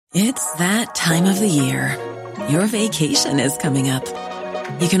It's that time of the year. Your vacation is coming up.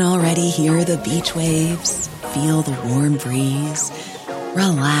 You can already hear the beach waves, feel the warm breeze,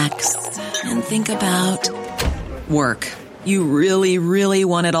 relax, and think about work. You really, really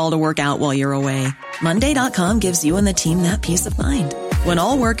want it all to work out while you're away. Monday.com gives you and the team that peace of mind. When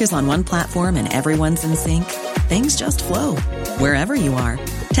all work is on one platform and everyone's in sync, things just flow. Wherever you are,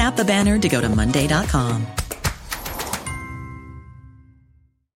 tap the banner to go to Monday.com.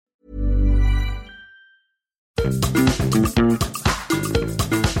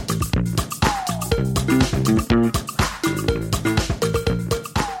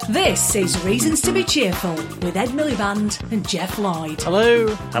 This is Reasons to be Cheerful with Ed Miliband and Jeff Lloyd. Hello.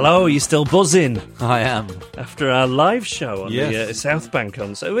 Hello, you still buzzing? I am. After our live show on the South Bank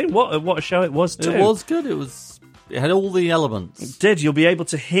on. So, I mean, what a show it was too. It was good. It had all the elements. It did. You'll be able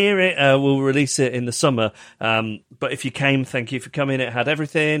to hear it. We'll release it in the summer. But if you came, thank you for coming. It had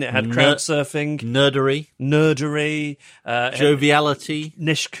everything. It had crowd surfing. Nerdery. Joviality.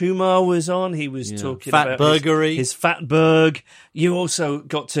 Nish Kumar was on. He was talking Fat about burgery. his Fatberg. You also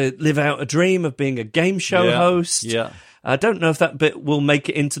got to live out a dream of being a game show host. Yeah. I don't know if that bit will make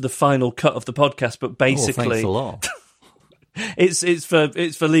it into the final cut of the podcast, but basically... thanks a lot. It's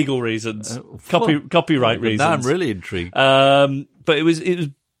for legal reasons, copyright reasons. Now I'm really intrigued. But it was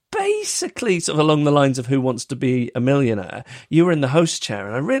basically sort of along the lines of Who Wants to Be a Millionaire. You were in the host chair,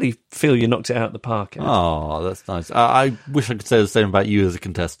 and I really feel you knocked it out of the park. Ed. Oh, that's nice. I wish I could say the same about you as a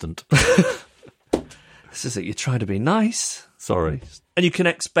contestant. This is it. You try to be nice. Sorry. And you can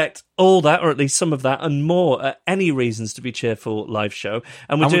expect all that, or at least some of that, and more at any Reasons to Be Cheerful live show.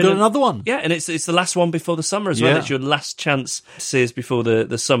 And we're doing another one. Yeah, and it's the last one before the summer as well. It's your last chance to see us before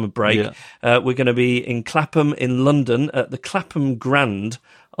the summer break. Yeah. We're going to be in Clapham in London at the Clapham Grand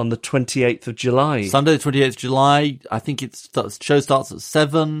on the 28th of July. Sunday the 28th of July. I think show starts at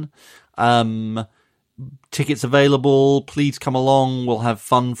 7. Tickets available. Please come along. We'll have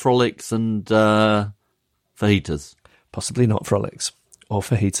fun, frolics, and fajitas. Possibly not frolics or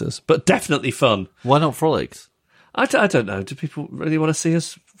fajitas, but definitely fun. Why not frolics? I don't know. Do people really want to see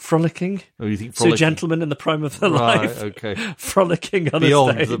us frolicking? Oh, you think Two gentlemen in the prime of their life, okay, frolicking on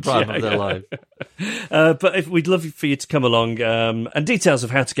beyond a stage. the prime of their life. But we'd love for you to come along. And details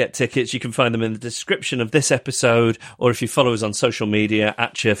of how to get tickets, you can find them in the description of this episode, or if you follow us on social media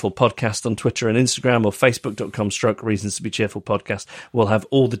at Cheerful Podcast on Twitter and Instagram, or Facebook.com/Reasons to Be Cheerful Podcast. We'll have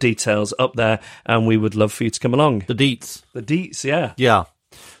all the details up there, and we would love for you to come along. The deets, yeah. Yeah.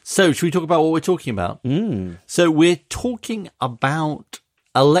 So, should we talk about what we're talking about? So, we're talking about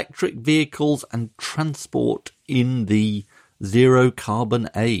electric vehicles and transport in the zero-carbon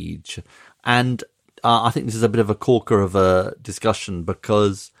age. And I think this is a bit of a corker of a discussion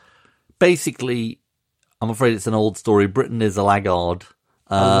because, basically, I'm afraid it's an old story. Britain is a laggard.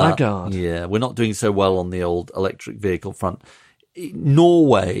 A laggard? Yeah, we're not doing so well on the old electric vehicle front.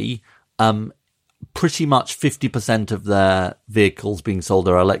 Norway... pretty much 50% of their vehicles being sold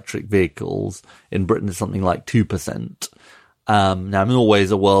are electric vehicles. In Britain, it's something like 2%. Now, Norway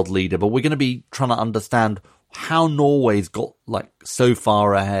is a world leader, but we're going to be trying to understand how Norway's got so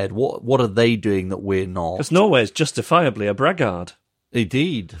far ahead. What are they doing that we're not? Because Norway is justifiably a braggart.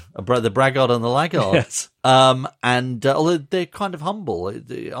 Indeed, the braggart and the laggard. Yes. And although they're kind of humble,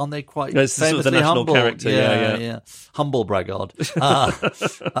 aren't they? Quite it's famously sort of the national humble character. Yeah. Humble braggart.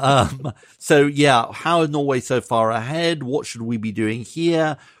 So how is Norway so far ahead? What should we be doing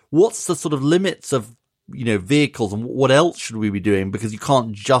here? What's the sort of limits of vehicles, and what else should we be doing? Because you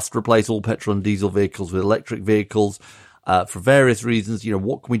can't just replace all petrol and diesel vehicles with electric vehicles. For various reasons,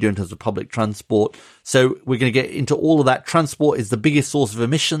 what can we do in terms of public transport? So we're going to get into all of that. Transport is the biggest source of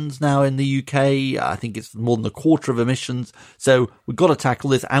emissions now in the UK. I think it's more than a quarter of emissions. So we've got to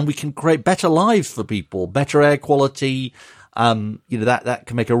tackle this, and we can create better lives for people, better air quality. That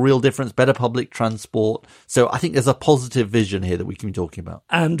can make a real difference, better public transport. So I think there's a positive vision here that we can be talking about.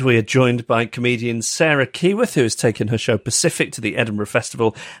 And we are joined by comedian Sarah Keyworth, who has taken her show Pacific to the Edinburgh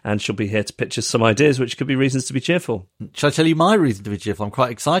Festival, and she'll be here to pitch us some ideas which could be reasons to be cheerful. Shall I tell you my reason to be cheerful? I'm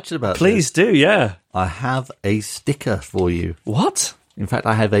quite excited about Please this. do, yeah. I have a sticker for you. What? In fact,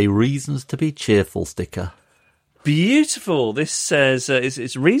 I have a reasons to be cheerful sticker. Beautiful. This says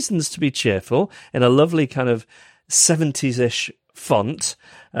it's reasons to be cheerful in a lovely kind of 70s-ish font.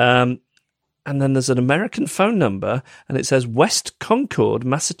 And then there's an American phone number, and it says West Concord,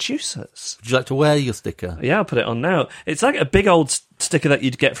 Massachusetts. Would you like to wear your sticker? Yeah, I'll put it on now. It's like a big old sticker that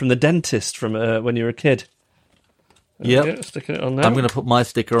you'd get from the dentist from when you were a kid. Yeah, sticking it on now. I'm going to put my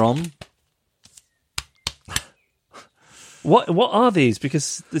sticker on. What are these?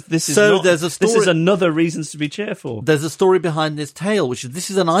 Because this is there's a story. This is another reasons to be cheerful. There's a story behind this tale, which is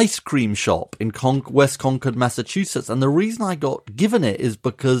this is an ice cream shop in West Concord, Massachusetts, and the reason I got given it is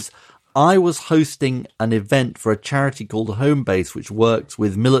because I was hosting an event for a charity called Homebase, which works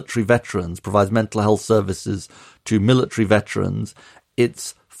with military veterans, provides mental health services to military veterans.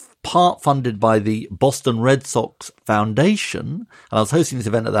 It's part funded by the Boston Red Sox Foundation, and I was hosting this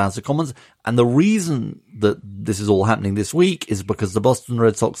event at the House of Commons, and the reason that this is all happening this week is because the Boston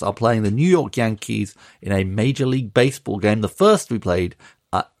Red Sox are playing the New York Yankees in a Major League Baseball game, the first to be played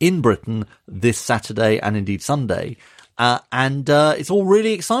in Britain this Saturday and indeed Sunday, and it's all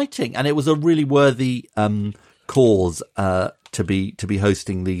really exciting, and it was a really worthy cause to be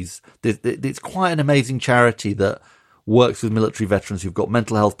hosting these. It's quite an amazing charity that works with military veterans who've got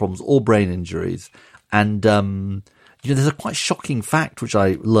mental health problems or brain injuries. And, there's a quite shocking fact which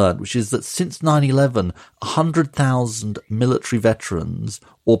I learned, which is that since 9/11, 100,000 military veterans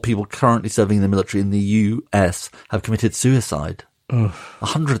or people currently serving in the military in the US have committed suicide.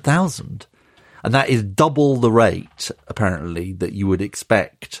 100,000. And that is double the rate, apparently, that you would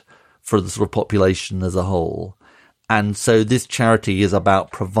expect for the sort of population as a whole. And so this charity is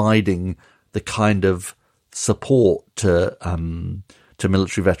about providing the kind of support to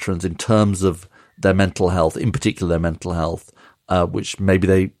military veterans in terms of their mental health, in particular their mental health, which maybe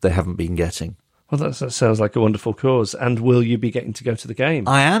they haven't been getting. Well, that sounds like a wonderful cause. And will you be getting to go to the game?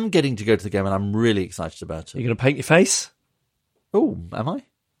 I am getting to go to the game, and I'm really excited about it. You're going to paint your face? Oh, am I?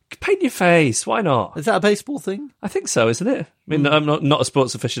 Paint your face. Why not? Is that a baseball thing? I think so, isn't it? I mean, I'm not a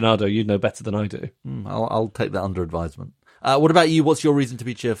sports aficionado. You know better than I do. I'll take that under advisement. What about you? What's your reason to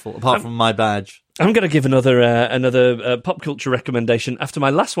be cheerful, apart from my badge? I'm going to give another pop culture recommendation. After my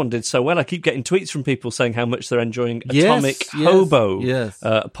last one did so well, I keep getting tweets from people saying how much they're enjoying Atomic Hobo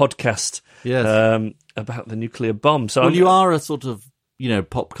podcast about the nuclear bomb. So you are a sort of,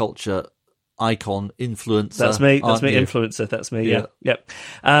 pop culture icon, influencer. That's me. That's me. You? Influencer. That's me.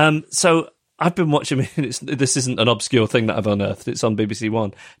 Yeah. So I've been watching. This isn't an obscure thing that I've unearthed. It's on BBC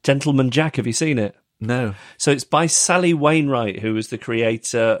One. Gentleman Jack. Have you seen it? No. So it's by Sally Wainwright, who was the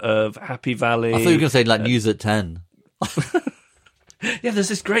creator of Happy Valley. I thought you were going to say News at 10. Yeah, there's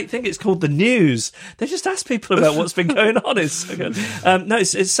this great thing. It's called The News. They just ask people about what's been going on. It's so good. No,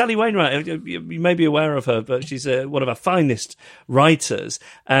 it's Sally Wainwright. You may be aware of her, but she's one of our finest writers,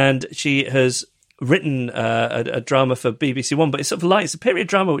 and she has written a drama for BBC One, but it's sort of light. It's a period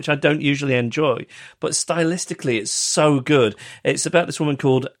drama, which I don't usually enjoy, but stylistically it's so good. It's about this woman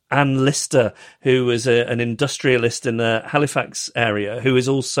called Anne Lister, who was an industrialist in the Halifax area, who is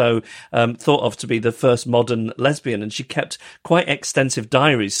also thought of to be the first modern lesbian, and she kept quite extensive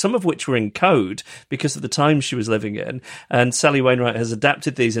diaries, some of which were in code because of the time she was living in, and Sally Wainwright has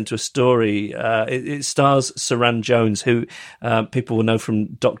adapted these into a story. It stars Saran Jones, who people will know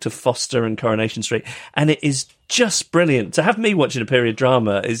from Dr. Foster and Coronation Street, and it is just brilliant. To have me watching a period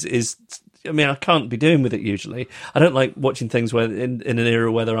drama is I mean, I can't be doing with it usually. I don't like watching things where in an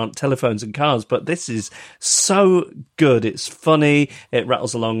era where there aren't telephones and cars, but this is so good. It's funny, it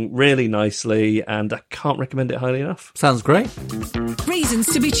rattles along really nicely, and I can't recommend it highly enough. Sounds great.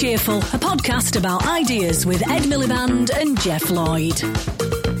 Reasons to be Cheerful, a podcast about ideas with Ed Miliband and Jeff Lloyd.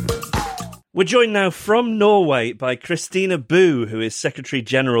 We're joined now from Norway by Christina Boo, who is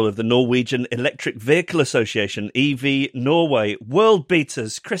Secretary-General of the Norwegian Electric Vehicle Association, EV Norway. World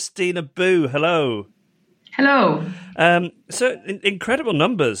beaters, Christina Boo, hello. Hello. Incredible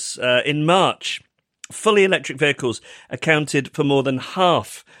numbers. In March, fully electric vehicles accounted for more than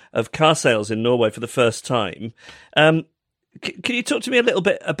half of car sales in Norway for the first time. Can you talk to me a little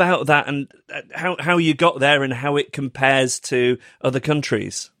bit about that and how you got there and how it compares to other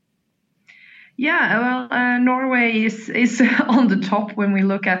countries? Yeah, well, Norway is on the top when we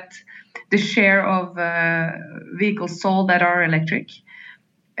look at the share of vehicles sold that are electric.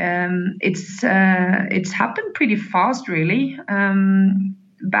 It's happened pretty fast, really.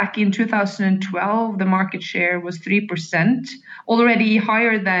 Back in 2012, the market share was 3%, already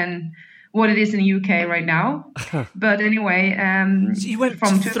higher than what it is in the UK right now. But anyway, so you went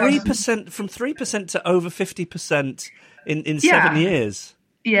from 3% to over 50% in 7 years.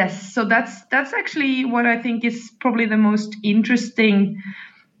 Yes, so that's actually what I think is probably the most interesting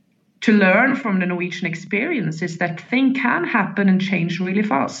to learn from the Norwegian experience, is that thing can happen and change really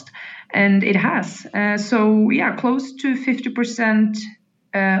fast, and it has. Close to 50%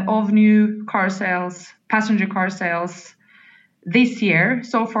 of new car sales, passenger car sales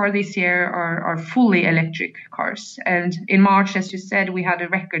so far this year are fully electric cars. And in March, as you said, we had a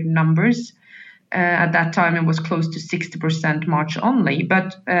record numbers. At that time, it was close to 60% March only,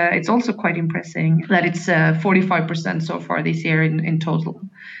 but it's also quite impressive that it's 45% so far this year in total,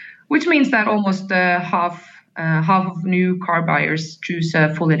 which means that almost half of new car buyers choose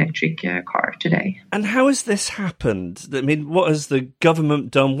a full electric car today. And how has this happened? I mean, what has the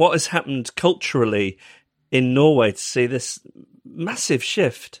government done? What has happened culturally in Norway to see this massive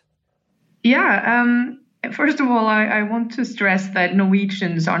shift? Yeah, first of all, I want to stress that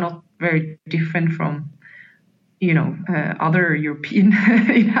Norwegians are not very different from, other European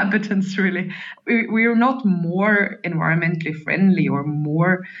inhabitants, really. We are not more environmentally friendly or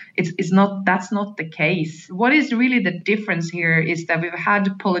more, that's not the case. What is really the difference here is that we've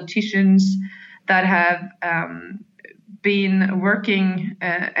had politicians that have been working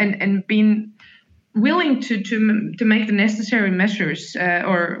and been willing to make the necessary measures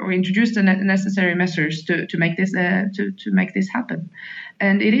or introduce the necessary measures to make this happen,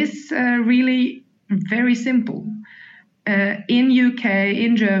 and it is really very simple. In UK,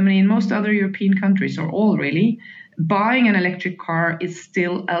 in Germany, in most other European countries, or all really, buying an electric car is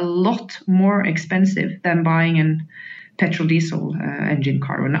still a lot more expensive than buying an petrol diesel engine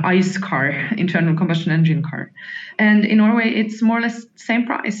car or an ICE car, internal combustion engine car. And in Norway, it's more or less the same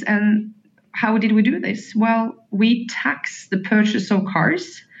price. And how did we do this? Well, we tax the purchase of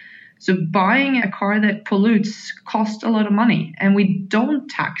cars. So buying a car that pollutes costs a lot of money, and we don't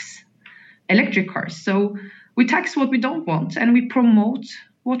tax electric cars. So we tax what we don't want and we promote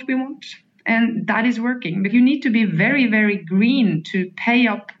what we want. And that is working. But you need to be very, very green to pay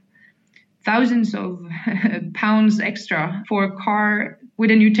up thousands of pounds extra for a car with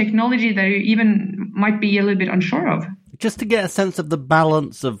a new technology that you even might be a little bit unsure of. Just to get a sense of the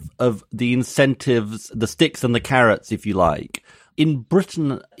balance of the incentives, the sticks and the carrots, if you like. In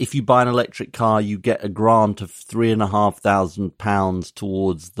Britain, if you buy an electric car, you get a grant of £3,500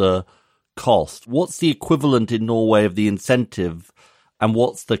 towards the cost. What's the equivalent in Norway of the incentive, and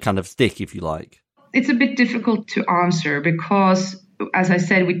what's the kind of stick, if you like? It's a bit difficult to answer because, as I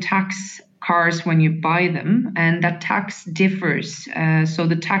said, we tax cars when you buy them, and that tax differs. So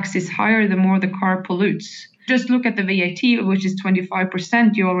the tax is higher the more the car pollutes. Just look at the VAT, which is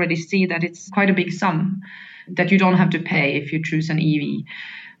 25%. You already see that it's quite a big sum that you don't have to pay if you choose an EV.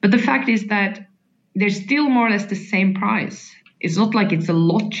 But the fact is that they're still more or less the same price. It's not like it's a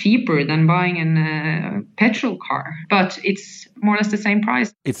lot cheaper than buying a petrol car, but it's more or less the same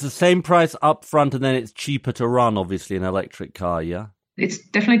price. It's the same price up front, and then it's cheaper to run, obviously, an electric car, yeah? It's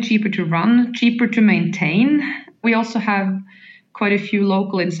definitely cheaper to run, cheaper to maintain. We also have quite a few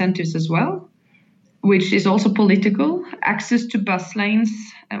local incentives as well, which is also political. Access to bus lanes,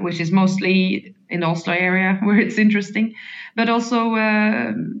 which is mostly in the Oslo area where it's interesting, but also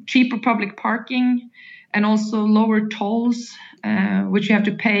cheaper public parking and also lower tolls, which you have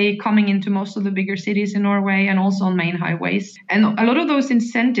to pay coming into most of the bigger cities in Norway and also on main highways. And a lot of those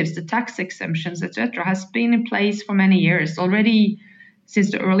incentives, the tax exemptions, etc., has been in place for many years, already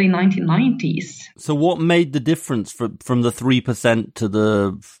since the early 1990s. So what made the difference from the 3% to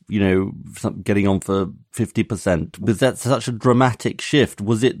the, getting on for 50%? Was that such a dramatic shift?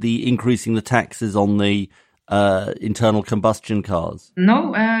 Was it the increasing the taxes on the internal combustion cars?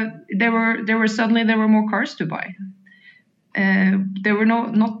 No, there were more cars to buy. There were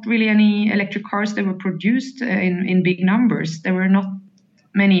not really any electric cars that were produced in big numbers. There were not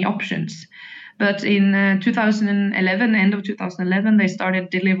many options. But in 2011, end of 2011, they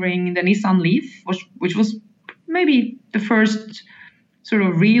started delivering the Nissan Leaf, which was maybe the first sort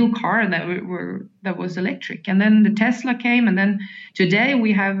of real car that was electric. And then the Tesla came, and then today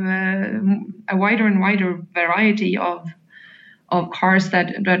we have a wider and wider variety of cars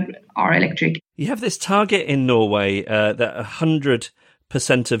that are electric. You have this target in Norway that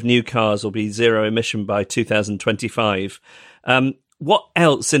 100% of new cars will be zero emission by 2025. What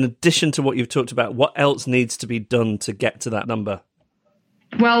else, in addition to what you've talked about, what else needs to be done to get to that number?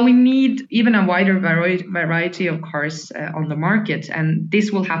 Well, we need even a wider variety of cars on the market, and this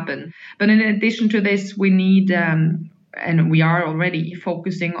will happen. But in addition to this, we need, and we are already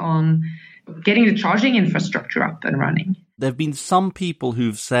focusing on getting the charging infrastructure up and running. There have been some people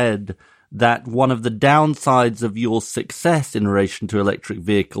who've said that one of the downsides of your success in relation to electric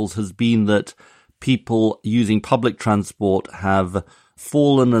vehicles has been that people using public transport have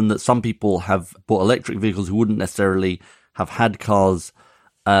fallen, and that some people have bought electric vehicles who wouldn't necessarily have had cars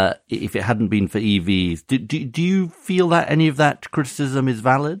if it hadn't been for EVs. Do you feel that any of that criticism is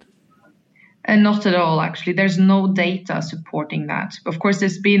valid? Not at all, actually. There's no data supporting that. Of course,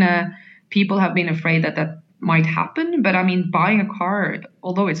 people have been afraid that might happen, but I mean, buying a car,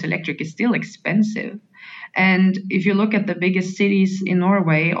 although it's electric, is still expensive. And if you look at the biggest cities in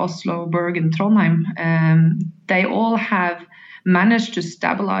Norway, Oslo, Bergen, Trondheim, they all have managed to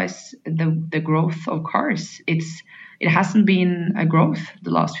stabilize the growth of cars. It hasn't been a growth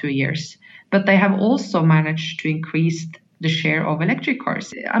the last few years, but they have also managed to increase the share of electric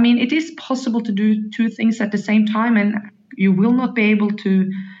cars. I mean, it is possible to do two things at the same time, and you will not be able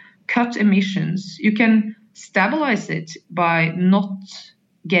to cut emissions. You can stabilize it by not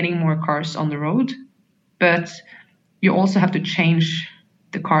getting more cars on the road, but you also have to change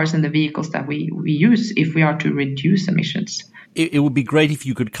the cars and the vehicles that we use if we are to reduce emissions. It would be great if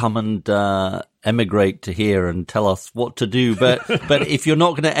you could come and emigrate to here and tell us what to do. But if you're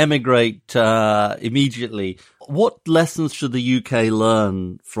not going to emigrate immediately, what lessons should the UK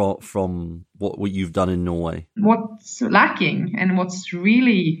learn from what you've done in Norway? What's lacking and what's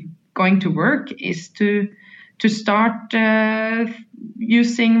really going to work is to start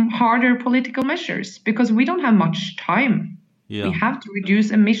using harder political measures, because we don't have much time. Yeah. We have to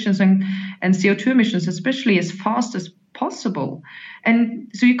reduce emissions and CO2 emissions, especially as fast as possible.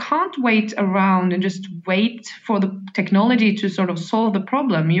 And so you can't wait around and just wait for the technology to sort of solve the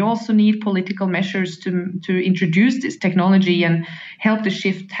problem. You also need political measures to introduce this technology and help the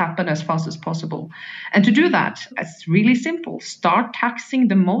shift happen as fast as possible. And to do that, it's really simple. Start taxing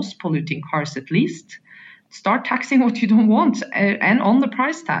the most polluting cars at least. Start taxing what you don't want and on the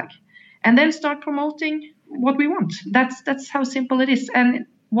price tag. And then start promoting what we want. That's how simple it is. And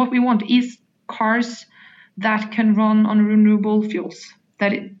what we want is cars that can run on renewable fuels,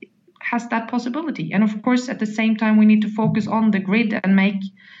 that it has that possibility. And of course, at the same time, we need to focus on the grid and make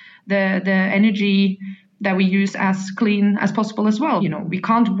the energy that we use as clean as possible as well. You know, we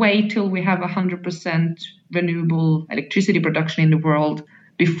can't wait till we have 100% renewable electricity production in the world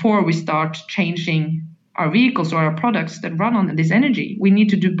before we start changing our vehicles or our products that run on this energy. We need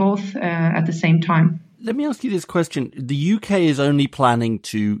to do both at the same time. Let me ask you this question. The UK is only planning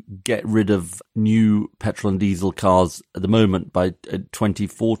to get rid of new petrol and diesel cars at the moment by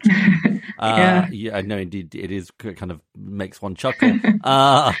 2040. Yeah, I know indeed it is kind of makes one chuckle.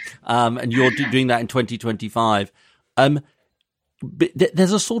 And you're doing that in 2025. But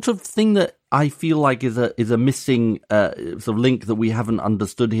there's a sort of thing that I feel like is a missing sort of link that we haven't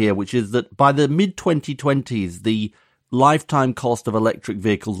understood here, which is that by the mid-2020s, the lifetime cost of electric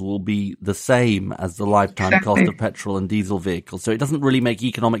vehicles will be the same as the lifetime cost of petrol and diesel vehicles. So it doesn't really make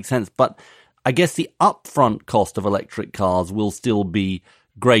economic sense. But I guess the upfront cost of electric cars will still be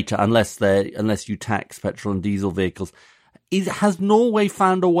greater unless you tax petrol and diesel vehicles. Has Norway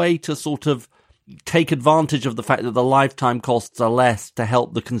found a way to sort of take advantage of the fact that the lifetime costs are less to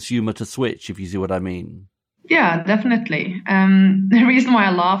help the consumer to switch, if you see what I mean? Yeah, definitely. The reason why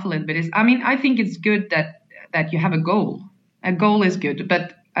I laugh a little bit is, I mean, I think it's good that you have a goal. A goal is good,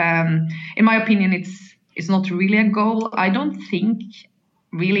 but in my opinion, it's not really a goal. I don't think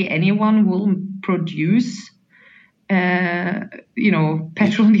really anyone will produce,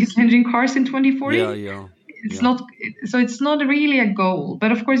 petrol and diesel engine cars in 2040. Yeah. It's not, so it's not really a goal.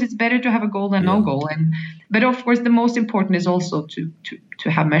 But of course, it's better to have a goal than no goal. But of course, the most important is also to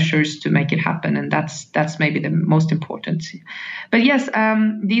have measures to make it happen, and that's maybe the most important. But yes,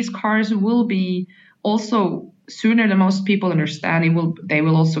 these cars will be also sooner than most people understand. They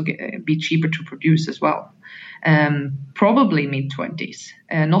will also be cheaper to produce as well. Probably mid-20s,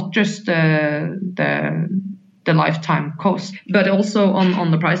 not just the lifetime cost, but also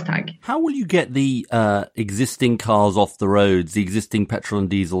on the price tag. How will you get the existing cars off the roads, the existing petrol and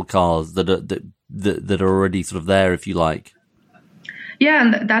diesel cars that are already sort of there, if you like? Yeah,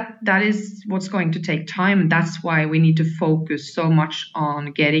 and that is what's going to take time. That's why we need to focus so much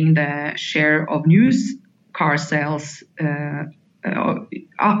on getting the share of new car sales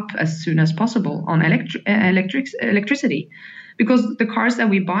up as soon as possible on electricity, because the cars that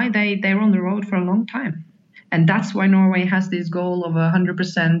we buy, they're on the road for a long time. And that's why Norway has this goal of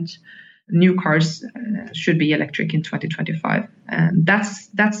 100% new cars should be electric in 2025. And that's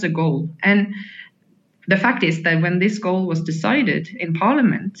the goal. And the fact is that when this goal was decided in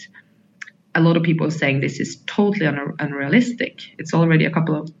Parliament, a lot of people are saying this is totally unrealistic. It's already a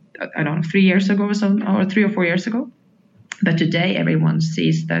couple of, 3 years ago or so, or 3 or 4 years ago. But today everyone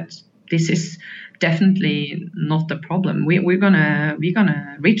sees that this is definitely not the problem. We're gonna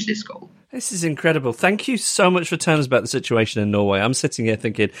reach this goal. This is incredible. Thank you so much for telling us about the situation in Norway. I'm sitting here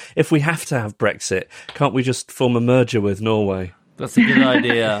thinking, if we have to have Brexit, can't we just form a merger with Norway? That's a good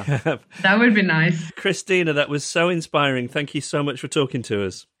idea. That would be nice. Christina, that was so inspiring. Thank you so much for talking to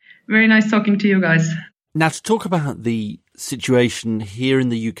us. Very nice talking to you guys. Now, to talk about the situation here in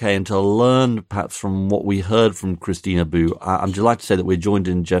the UK and to learn perhaps from what we heard from Christina Bu, I'm delighted to say that we're joined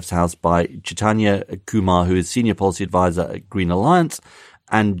in Jeff's house by Chaitanya Kumar, who is Senior Policy Advisor at Green Alliance,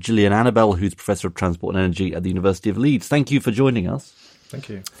 and Gillian Annabelle, who's Professor of Transport and Energy at the University of Leeds. Thank you for joining us. Thank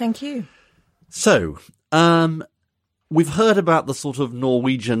you. Thank you. So, we've heard about the sort of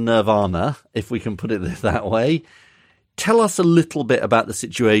Norwegian nirvana, if we can put it that way. Tell us a little bit about the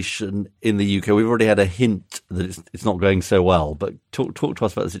situation in the UK. We've already had a hint that it's not going so well, but talk to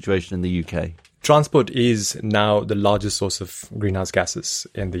us about the situation in the UK. Transport is now the largest source of greenhouse gases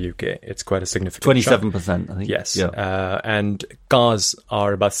in the UK. It's quite a significant 27%, I think. Yes. Yeah. And cars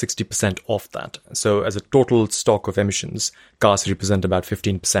are about 60% of that. So as a total stock of emissions, cars represent about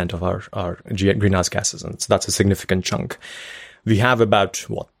 15% of our greenhouse gases. And so that's a significant chunk. We have about,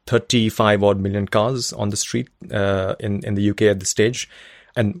 35 odd million cars on the street in the UK at this stage.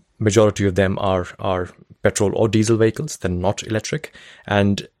 And majority of them are petrol or diesel vehicles. They're not electric.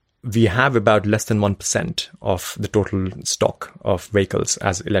 And we have about less than 1% of the total stock of vehicles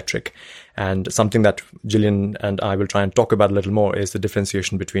as electric. And something that Gillian and I will try and talk about a little more is the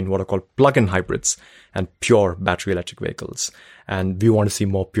differentiation between what are called plug-in hybrids and pure battery electric vehicles. And we want to see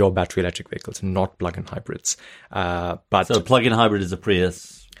more pure battery electric vehicles, not plug-in hybrids. So a plug-in hybrid is a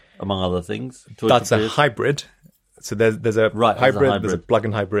Prius, among other things? That's a hybrid. So there's a hybrid, there's a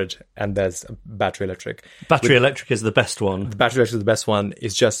plug-in hybrid, and there's a battery electric. Battery electric is the best one. The battery electric is the best one.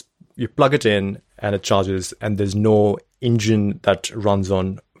 It's just you plug it in and it charges, and there's no engine that runs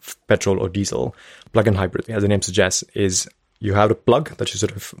on petrol or diesel. Plug-in hybrid, as the name suggests, is you have a plug that you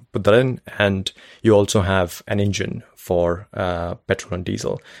sort of put that in, and you also have an engine for petrol and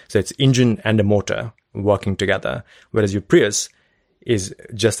diesel. So it's engine and a motor working together, whereas your Prius is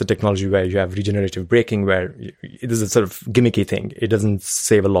just the technology where you have regenerative braking, where it is a sort of gimmicky thing. It doesn't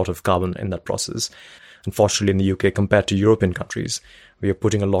save a lot of carbon in that process. Unfortunately, in the UK, compared to European countries, we are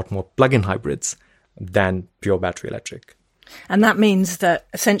putting a lot more plug-in hybrids than pure battery electric. And that means that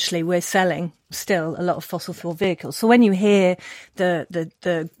essentially we're selling still a lot of fossil fuel vehicles. So when you hear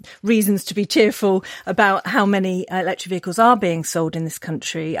the reasons to be cheerful about how many electric vehicles are being sold in this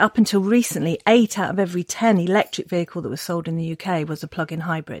country, up until recently, 8 out of every 10 electric vehicle that was sold in the UK was a plug-in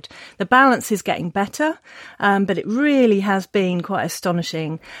hybrid. The balance is getting better, but it really has been quite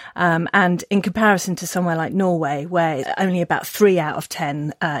astonishing. And in comparison to somewhere like Norway, where only about 3 out of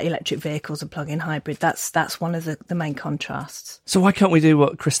 10 electric vehicles are plug-in hybrid, that's one of the main contrasts. So why can't we do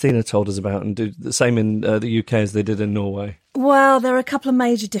what Christina told us about and do the same in the UK as they did in Norway? Well, there are a couple of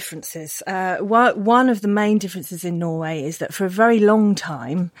major differences. One of the main differences in Norway is that for a very long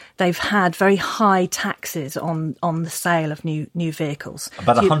time, they've had very high taxes on the sale of new vehicles.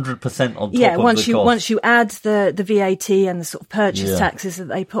 About 100% on top of once the cost. Once you add the VAT and the sort of purchase taxes that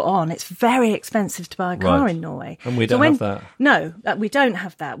they put on, it's very expensive to buy a car in Norway. And we don't have that. No, we don't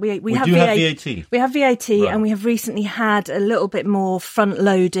have that. We have do have VAT. We have VAT, and we have recently had a little bit more front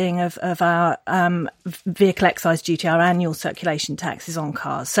loading of our vehicle excise duty, our annual circulation taxes on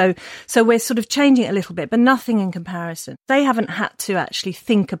cars. So we're sort of changing it a little bit, but nothing in comparison. They haven't had to actually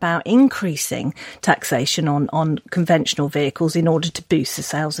think about increasing taxation on conventional vehicles in order to boost the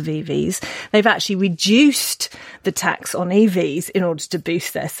sales of EVs. They've actually reduced the tax on EVs in order to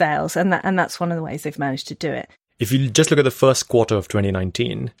boost their sales, and that's one of the ways they've managed to do it. If you just look at the first quarter of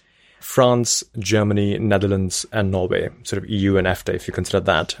 2019, France, Germany, Netherlands, and Norway, sort of EU and EFTA, if you consider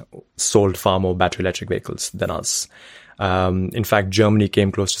that, sold far more battery electric vehicles than us. In fact, Germany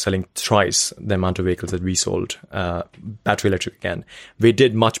came close to selling thrice the amount of vehicles that we sold, battery electric again. We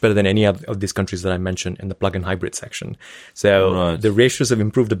did much better than any of these countries that I mentioned in the plug-in hybrid section. So the ratios have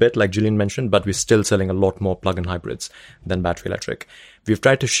improved a bit, like Gillian mentioned, but we're still selling a lot more plug-in hybrids than battery electric. We've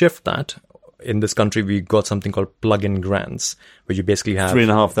tried to shift that. In this country, we got something called plug-in grants, where you basically have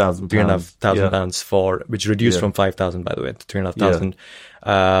 £3,500 for, which reduced from 5,000, by the way, to 3,500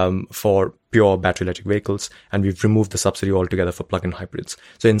 for pure battery electric vehicles, and we've removed the subsidy altogether for plug-in hybrids.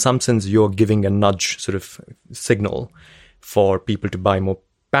 So in some sense, you're giving a nudge sort of signal for people to buy more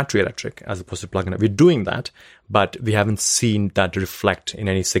battery electric as opposed to plug-in. We're doing that, but we haven't seen that reflect in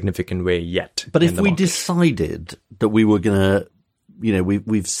any significant way yet. But if we decided that we were going to,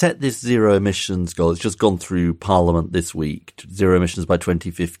 we've set this zero emissions goal. It's just gone through Parliament this week, zero emissions by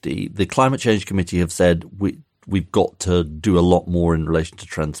 2050. The Climate Change Committee have said we've got to do a lot more in relation to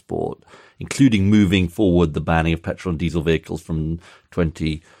transport, including moving forward the banning of petrol and diesel vehicles from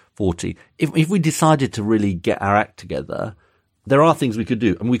 2040. If we decided to really get our act together, there are things we could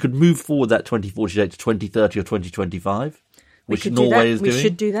do. And we could move forward that 2040 date to 2030 or 2025, which Norway is doing. We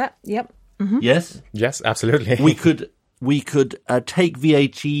should do that. Yep. Mm-hmm. Yes? Yes, absolutely. We could take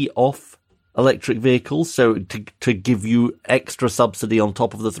VAT off electric vehicles, so to give you extra subsidy on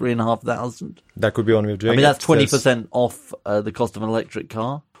top of the 3,500? That could be one way of doing it. I mean, that's 20% off the cost of an electric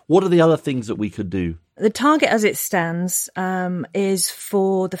car. What are the other things that we could do? The target as it stands is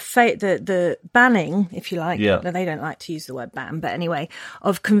for the banning, if you like. Yeah. They don't like to use the word ban, but anyway,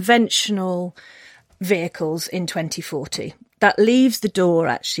 of conventional vehicles in 2040. That leaves the door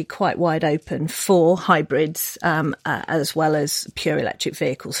actually quite wide open for hybrids as well as pure electric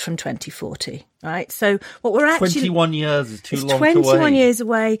vehicles from 2040. Right, so what we're actually 21 years is too long to wait. 21 years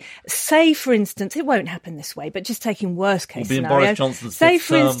away. Say, for instance, it won't happen this way, but just taking worst case We'll be in scenario. Boris Johnson's say, fifth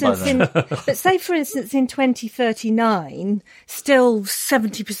for term instance, by then. but say, for instance, in 2039, still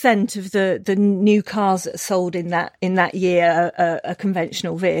 70% of the new cars that are sold in that year are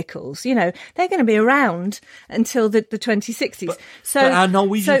conventional vehicles. You know, they're going to be around until the 2060s. But our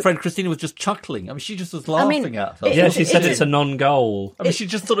Norwegian friend Christina was just chuckling. I mean, she just was laughing at us. Yeah, she said it's a non-goal. I mean, she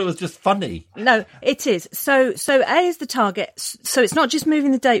just thought it was just funny. No, it is. So A is the target. So it's not just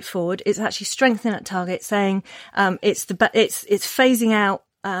moving the date forward. It's actually strengthening that target, saying it's phasing out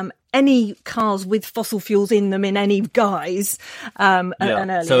any cars with fossil fuels in them in any guise. An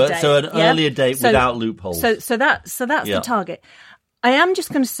earlier date. So an earlier date without loopholes. So that's the target. I am just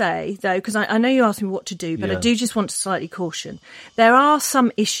going to say, though, because I know you asked me what to do, but I do just want to slightly caution. There are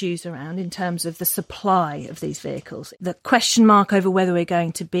some issues around in terms of the supply of these vehicles. The question mark over whether we're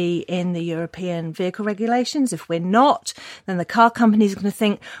going to be in the European vehicle regulations. If we're not, then the car companies are going to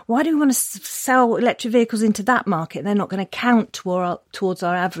think, why do we want to sell electric vehicles into that market? They're not going to count towards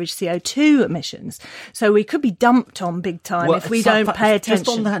our average CO2 emissions. So we could be dumped on big time if we don't pay attention.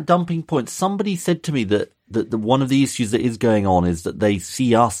 Just on that dumping point, somebody said to me that one of the issues that is going on is that they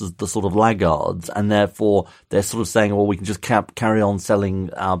see us as the sort of laggards, and therefore they're sort of saying, well, we can just carry on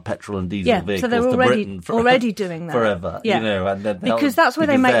selling our petrol and diesel vehicles so they're to Britain already doing that forever. Yeah. You know, and then because that's where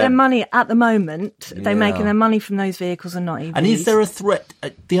they make their money at the moment. They're making their money from those vehicles and not EVs. And is there a threat?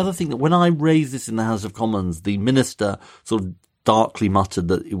 The other thing that when I raised this in the House of Commons, the minister sort of darkly muttered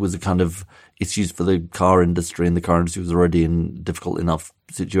that it was a kind of issues for the car industry, and the car industry was already in a difficult enough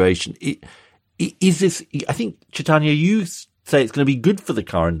situation. Is this? I think, Chaitanya, you say it's going to be good for the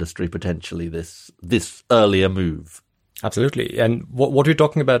car industry potentially. This earlier move. Absolutely, and what we're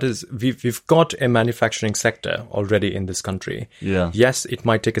talking about is we've got a manufacturing sector already in this country. Yeah. Yes, it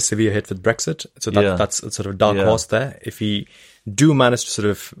might take a severe hit with Brexit, so that's a sort of dark horse there. If we do manage to sort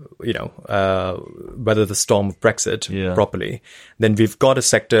of weather the storm of Brexit properly, then we've got a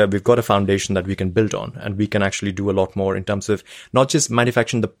sector, we've got a foundation that we can build on, and we can actually do a lot more in terms of not just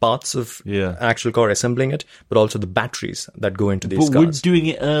manufacturing the parts of an actual car, assembling it, but also the batteries that go into these cars. But would doing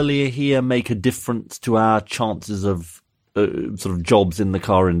it earlier here make a difference to our chances of sort of jobs in the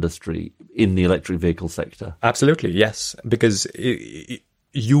car industry, in the electric vehicle sector? Absolutely, yes, because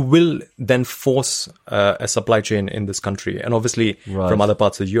you will then force a supply chain in this country, and obviously from other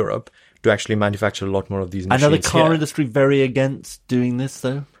parts of Europe, to actually manufacture a lot more of these machines. And are the car industry very against doing this,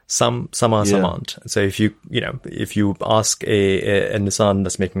 though? Some are, some aren't. So if you ask a Nissan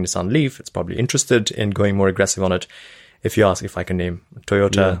that's making Nissan Leaf, it's probably interested in going more aggressive on it. If you ask if I can name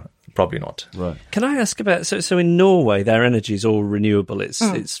Toyota, probably not. Right. Can I ask about, so in Norway, their energy is all renewable. It's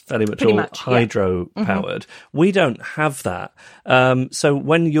fairly much hydro powered. We don't have that. So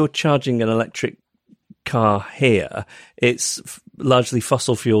when you're charging an electric car here, it's largely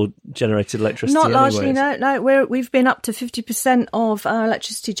fossil fuel generated electricity. Not largely, no. We've been up to 50% of our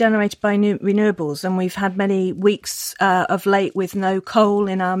electricity generated by renewables, and we've had many weeks of late with no coal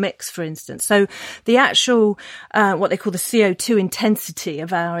in our mix, for instance. So the actual, what they call the CO2 intensity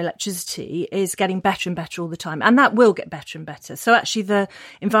of our electricity is getting better and better all the time, and that will get better and better. So actually the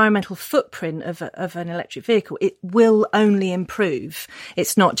environmental footprint of an electric vehicle, it will only improve.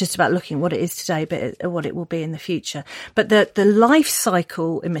 It's not just about looking at what it is today, but what it will be in the future. But the life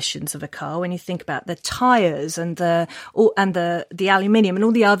cycle emissions of a car, when you think about the tyres and the aluminium and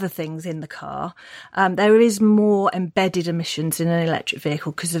all the other things in the car, there is more embedded emissions in an electric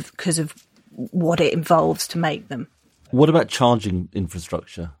vehicle because of what it involves to make them. What about charging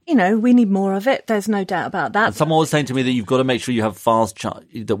infrastructure? We need more of it. There's no doubt about that. And someone was saying to me that you've got to make sure you have fast charge,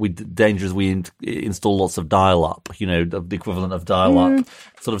 dangerous we install lots of dial-up, the equivalent of dial-up,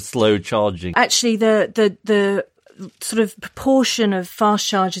 sort of slow charging. Actually, the sort of proportion of fast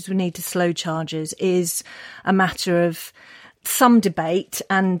chargers we need to slow chargers is a matter of some debate,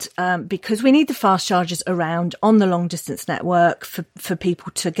 and because we need the fast chargers around on the long distance network for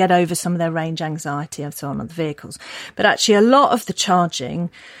people to get over some of their range anxiety and so on the vehicles. But actually a lot of the charging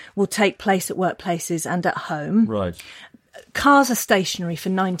will take place at workplaces and at home. Right. Cars are stationary for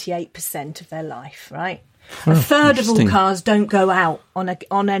 98% of their life, right? A third of all cars don't go out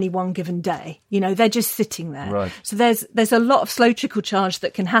on any one given day. You know, they're just sitting there. Right. So there's a lot of slow trickle charge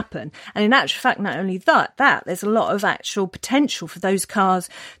that can happen. And in actual fact, not only that, there's a lot of actual potential for those cars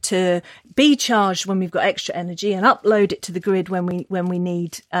to be charged when we've got extra energy and upload it to the grid when we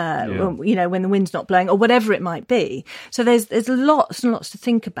need, when the wind's not blowing or whatever it might be. So there's lots and lots to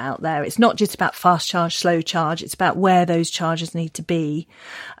think about there. It's not just about fast charge, slow charge. It's about where those chargers need to be,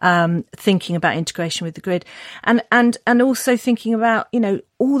 thinking about integration with the grid and also thinking about, you know,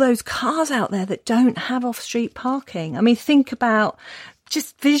 all those cars out there that don't have off-street parking. I mean, think about,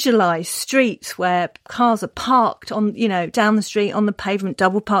 just visualize streets where cars are parked on, you know, down the street, on the pavement,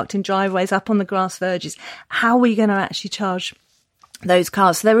 double parked in driveways, up on the grass verges. How are we going to actually charge those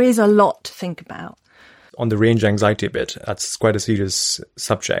cars? So there is a lot to think about. On the range anxiety bit, that's quite a serious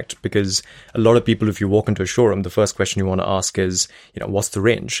subject, because a lot of people, if you walk into a showroom, the first question you want to ask is, you know, what's the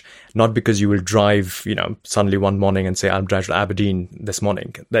range? Not because you will drive, you know, suddenly one morning and say, I'll drive to Aberdeen this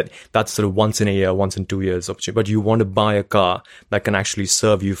morning. That's sort of once in a year, once in 2 years opportunity. But you want to buy a car that can actually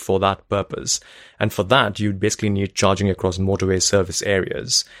serve you for that purpose. And for that, you basically need charging across motorway service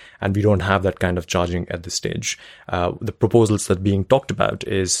areas. And we don't have that kind of charging at this stage. The proposals that are being talked about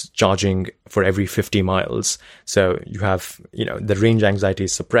is charging for every 50 miles. So you have, you know, the range anxiety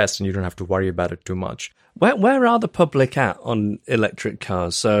is suppressed and you don't have to worry about it too much. Where are the public at on electric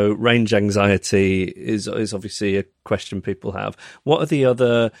cars? So range anxiety is obviously a question people have. What are the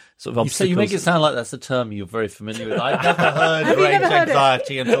other sort of obstacles? You make it sound like that's a term you're very familiar with. I've never heard range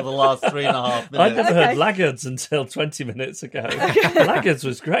anxiety until the last 3.5 minutes. I'd never heard laggards until 20 minutes ago. Laggards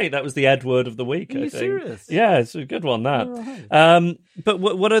was great. That was the Ed word of the week, I think. Serious? Yeah, it's a good one, that. Right. But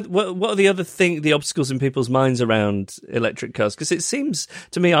what are the other the obstacles in people's minds around electric cars? Because it seems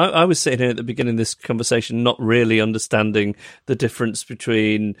to me, I was sitting here at the beginning of this conversation not really understanding the difference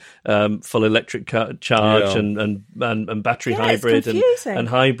between full electric car charge and battery hybrid and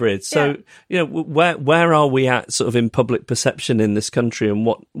hybrid. So, you know, where are we at sort of in public perception in this country, and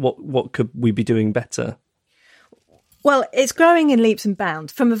what could we be doing better? Well, it's growing in leaps and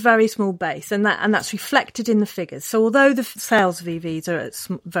bounds from a very small base, and that's reflected in the figures. So although the sales of EVs are at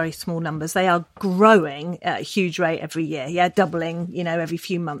very small numbers, they are growing at a huge rate every year. Yeah, doubling, you know, every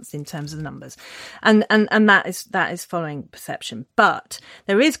few months in terms of the numbers, and that is following perception. But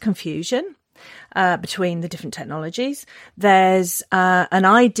there is confusion between the different technologies. There's an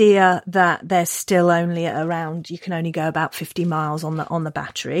idea that they're still only at around, you can only go about 50 miles on the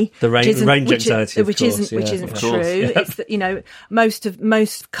battery. The range anxiety, which isn't true. Yeah. It's that, you know,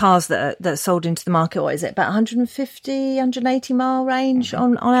 most cars that are sold into the market, what is it, about 150, 180 mile range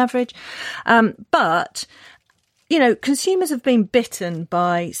on average. But you know, consumers have been bitten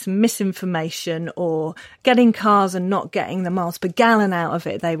by some misinformation or getting cars and not getting the miles per gallon out of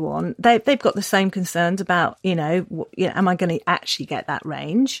it they want. They've got the same concerns about, you know, am I going to actually get that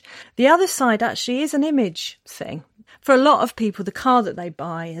range? The other side actually is an image thing. For a lot of people, the car that they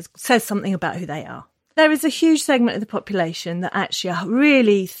buy says something about who they are. There is a huge segment of the population that actually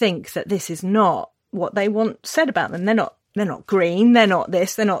really think that this is not what they want said about them. They're not green, they're not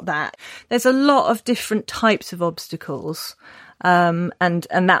this, they're not that. There's a lot of different types of obstacles. And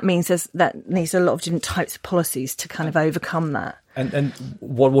that means that needs a lot of different types of policies to kind of overcome that. And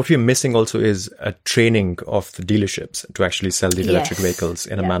what we're missing also is a training of the dealerships to actually sell these electric vehicles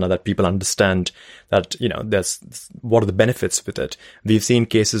in a manner that people understand that, you know, what are the benefits with it. We've seen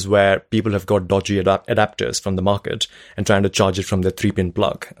cases where people have got dodgy adapters from the market and trying to charge it from their 3-pin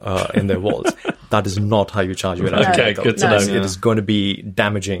plug in their walls. That is not how you charge your electric vehicle. Good to know. It is going to be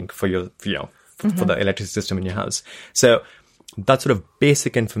damaging for your, you know, for the electric system in your house. So that sort of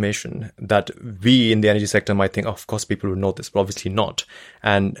basic information that we in the energy sector might think, oh, of course people would know this, but obviously not.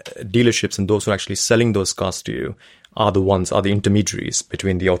 And dealerships and those who are actually selling those cars to you are the intermediaries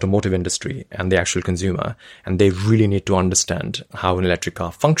between the automotive industry and the actual consumer. And they really need to understand how an electric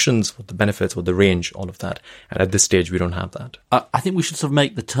car functions, what the benefits, what the range, all of that. And at this stage, we don't have that. I think we should sort of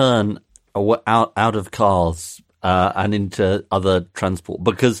make the turn out of cars and into other transport,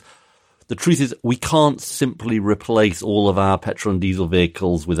 because the truth is, we can't simply replace all of our petrol and diesel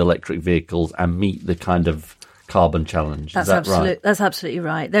vehicles with electric vehicles and meet the kind of carbon challenge. Is that right? That's absolutely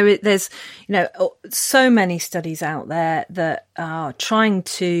right. There's, you know, so many studies out there that are trying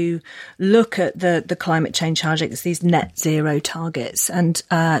to look at the climate change targets, these net zero targets, and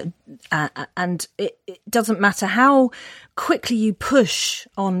it doesn't matter how quickly you push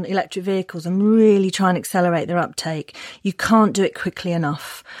on electric vehicles and really try and accelerate their uptake, you can't do it quickly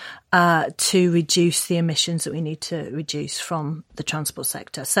enough. to reduce the emissions that we need to reduce from the transport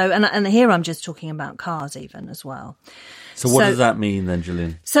sector. So, and here I'm just talking about cars even as well. So what does that mean then,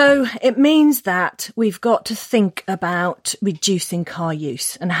 Gillian? So it means that we've got to think about reducing car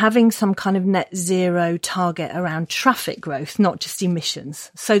use and having some kind of net zero target around traffic growth, not just emissions,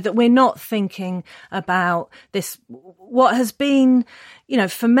 so that we're not thinking about this, what has been,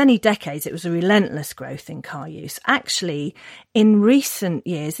 for many decades, it was a relentless growth in car use. Actually, in recent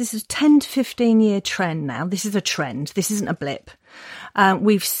years, this is a 10 to 15 year trend now. This is a trend. This isn't a blip.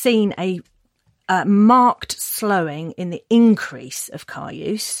 We've seen a marked slowing in the increase of car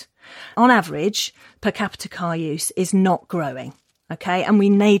use. On average, per capita car use is not growing. Okay, and we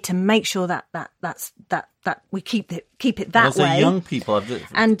need to make sure that we keep it that also way. Young people,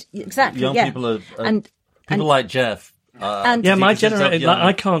 and exactly, young people are people like Jeff. My generation,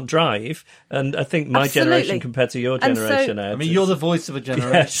 I can't drive, and I think my Absolutely. generation compared to your generation, I mean, you're the voice of a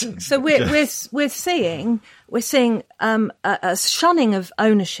generation. So we're seeing a shunning of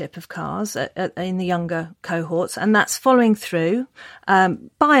ownership of cars in the younger cohorts, and that's following through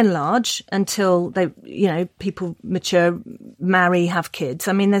by and large until they, people mature, marry, have kids.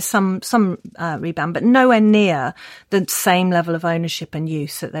 I mean, there's some rebound, but nowhere near the same level of ownership and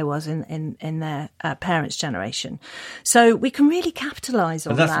use that there was in their parents' generation. So we can really capitalise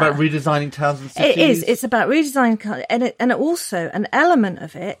on that. And that's about redesigning towns and cities? It is. It's about redesigning, and also an element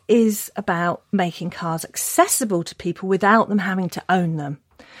of it is about making cars accessible to people without them having to own them.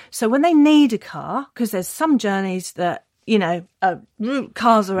 So when they need a car, because there's some journeys that,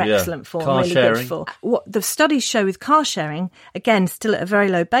 cars are excellent for, car really sharing. good for. What the studies show with car sharing, again, still at a very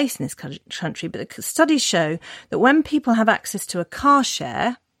low base in this country, but the studies show that when people have access to a car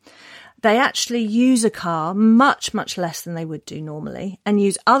share, they actually use a car much, much less than they would do normally, and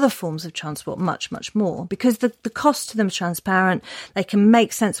use other forms of transport much, much more, because the cost to them is transparent. They can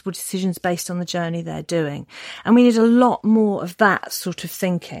make sensible decisions based on the journey they're doing. And we need a lot more of that sort of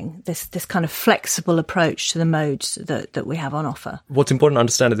thinking, this kind of flexible approach to the modes that we have on offer. What's important to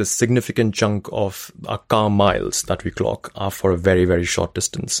understand is a significant chunk of our car miles that we clock are for a very, very short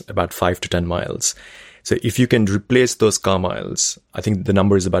distance, about 5 to 10 miles. So if you can replace those car miles, I think the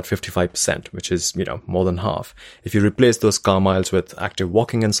number is about 55%, which is, more than half. If you replace those car miles with active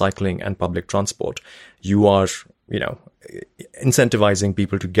walking and cycling and public transport, you are, incentivizing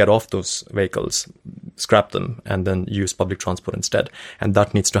people to get off those vehicles, scrap them, and then use public transport instead. And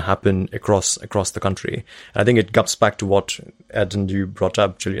that needs to happen across the country. I think it comes back to what Ed and you brought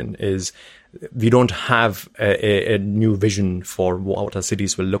up, Gillian, is we don't have a new vision for what our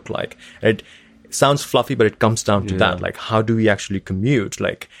cities will look like. It sounds fluffy, but it comes down to that. Like, how do we actually commute?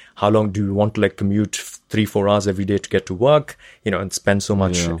 Like, how long do we want to commute 3-4 hours every day to get to work, and spend so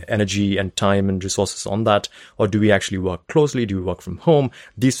much energy and time and resources on that? Or do we actually work closely? Do we work from home?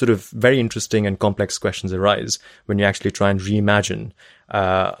 These sort of very interesting and complex questions arise when you actually try and reimagine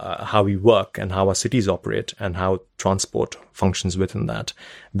how we work and how our cities operate and how transport functions within that.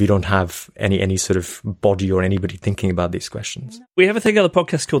 We don't have any sort of body or anybody thinking about these questions. We have a thing on the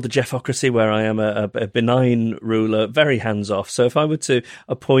podcast called the Jeffocracy, where I am a benign ruler, very hands-off. So if I were to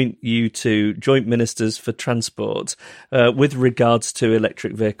appoint you to joint ministers for transport with regards to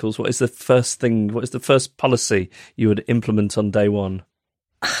electric vehicles, what is the first policy you would implement on day one?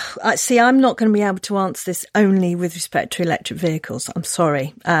 See, I'm not going to be able to answer this only with respect to electric vehicles. I'm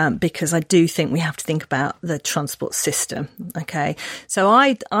sorry, because I do think we have to think about the transport system. Okay, so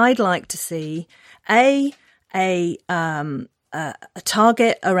I'd like to see a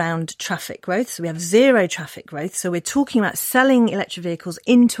target around traffic growth. So we have zero traffic growth. So we're talking about selling electric vehicles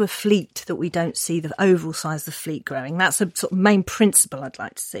into a fleet that we don't see the overall size of the fleet growing. That's a sort of main principle I'd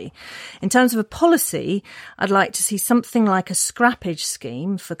like to see. In terms of a policy, I'd like to see something like a scrappage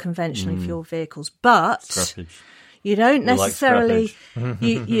scheme for conventionally fueled vehicles, but Scrappage. you don't necessarily,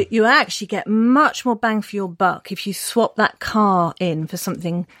 you actually get much more bang for your buck if you swap that car in for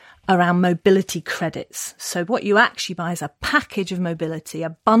something around mobility credits. So what you actually buy is a package of mobility, a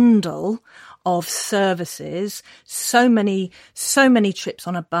bundle of services, so many trips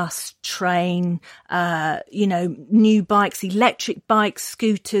on a bus, train, new bikes, electric bikes,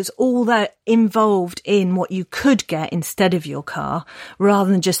 scooters, all that involved in what you could get instead of your car, rather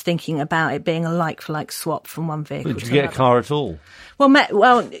than just thinking about it being a like-for-like swap from one vehicle to Did you get a car at all?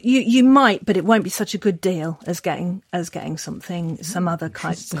 Well, you might, but it won't be such a good deal as getting some other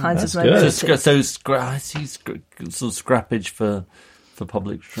kinds of mobility. So I see sort of scrappage for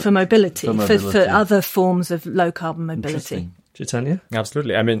public for mobility, for other forms of low carbon mobility. Chaitanya?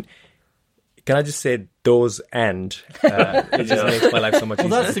 Absolutely. I mean, can I just say those and it just makes my life so much easier.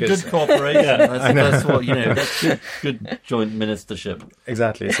 Well, that's a good cooperation. That's what, that's good joint ministership.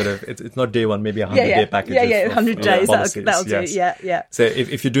 Exactly. Sort of, it's not day one, maybe 100-day package. 100 days. Policies. That'll do. Yeah. So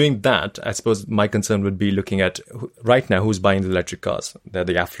if you're doing that, I suppose my concern would be looking at right now who's buying the electric cars. They're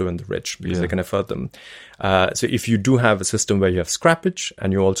the affluent, the rich, because they can afford them. So if you do have a system where you have scrappage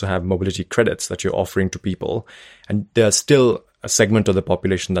and you also have mobility credits that you're offering to people, and there's still a segment of the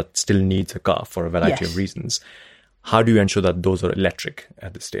population that still needs a car for a variety of reasons. How do you ensure that those are electric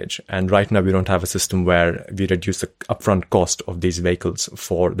at this stage? And right now, we don't have a system where we reduce the upfront cost of these vehicles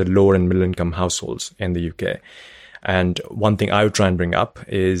for the lower and middle income households in the UK. And one thing I would try and bring up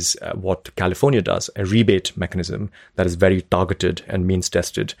is what California does, a rebate mechanism that is very targeted and means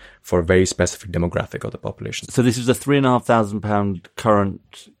tested for a very specific demographic of the population. So this is a £3,500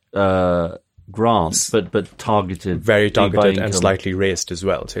 current grant, but targeted. Very targeted and slightly raised as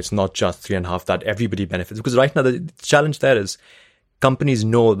well. So it's not just 3.5 that everybody benefits. Because right now the challenge there is companies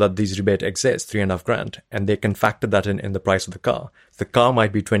know that these rebate exists, 3.5 grand, and they can factor that in the price of the car. The car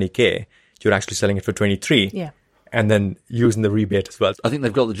might be 20k, you're actually selling it for 23. Yeah. And then using the rebate as well. I think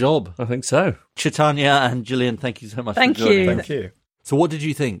they've got the job. I think so. Chaitanya and Gillian, thank you so much for joining. Thank you. So what did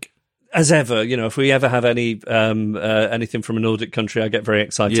you think? As ever, if we ever have any anything from a Nordic country, I get very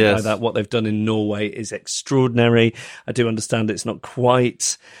excited by that. What they've done in Norway is extraordinary. I do understand it's not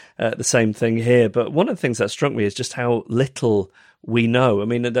quite the same thing here, but one of the things that struck me is just how little we know. I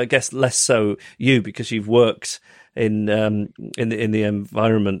mean, I guess less so you, because you've worked in the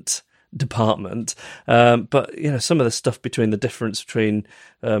environment department, but some of the stuff between the difference between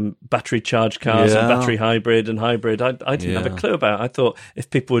battery charged cars and battery hybrid, I didn't have a clue about. I thought if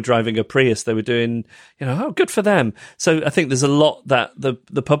people were driving a Prius, they were doing good for them. So I think there's a lot that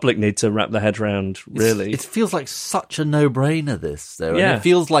the public need to wrap their head around, really. It feels like such a no-brainer, this, though. And it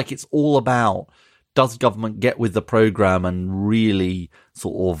feels like it's all about, does government get with the program and really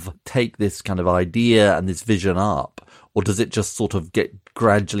sort of take this kind of idea and this vision up? Or does it just sort of get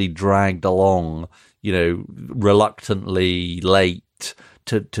gradually dragged along, reluctantly late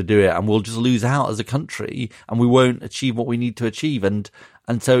to do it? And we'll just lose out as a country and we won't achieve what we need to achieve. And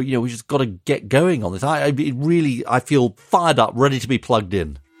so, we just got to get going on this. I feel fired up, ready to be plugged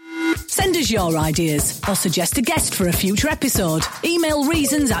in. Send us your ideas or suggest a guest for a future episode. Email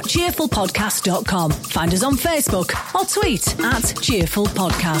reasons@cheerfulpodcast.com. Find us on Facebook or tweet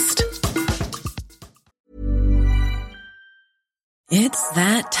 @cheerfulpodcast. It's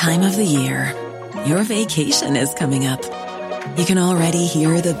that time of the year. Your vacation is coming up. You can already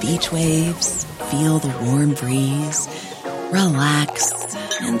hear the beach waves, feel the warm breeze, relax,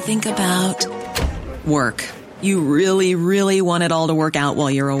 and think about work. You really, really want it all to work out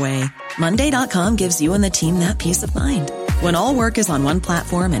while you're away. Monday.com gives you and the team that peace of mind. When all work is on one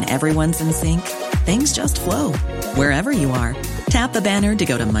platform and everyone's in sync, things just flow. Wherever you are, tap the banner to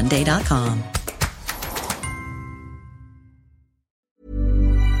go to Monday.com.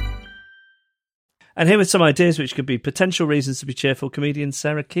 And here with some ideas which could be potential reasons to be cheerful, comedian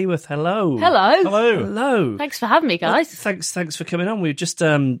Sarah Keyworth. Hello. Hello. Thanks for having me, guys. Well, thanks for coming on. We just,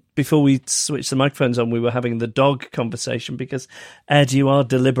 before we switched the microphones on, we were having the dog conversation because, Ed, you are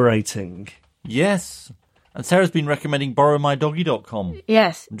deliberating. Yes. And Sarah's been recommending borrowmydoggy.com.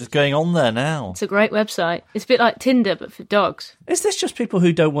 Yes. I'm just going on there now. It's a great website. It's a bit like Tinder, but for dogs. Is this just people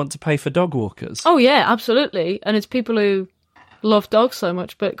who don't want to pay for dog walkers? Oh, yeah, absolutely. And it's people who love dogs so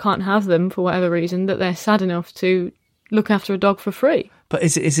much but can't have them for whatever reason that they're sad enough to look after a dog for free. But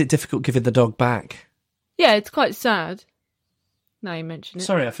is it difficult giving the dog back? Yeah, it's quite sad. Now you mention it.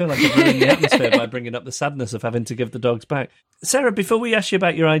 Sorry, I feel like I'm ruining the atmosphere by bringing up the sadness of having to give the dogs back. Sarah, before we ask you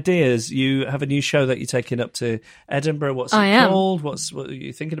about your ideas, you have a new show that you're taking up to Edinburgh. What's it called? What are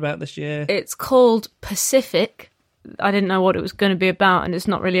you thinking about this year? It's called Pacific. I didn't know what it was going to be about, and it's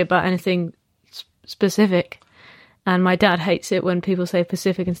not really about anything specific. And my dad hates it when people say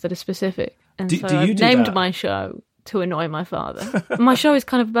Pacific instead of specific. And so I've named my show to annoy my father. My show is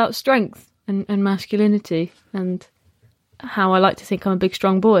kind of about strength and masculinity and how I like to think I'm a big,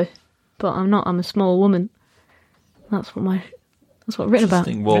 strong boy. But I'm not. I'm a small woman. That's what I've written about.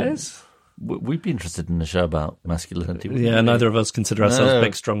 Well, yes. We'd be interested in a show about masculinity. Yeah, neither of us consider ourselves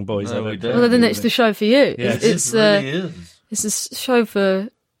big, strong boys. No, we don't. Well, then it's the show for you. Yes, it really is. It's a show for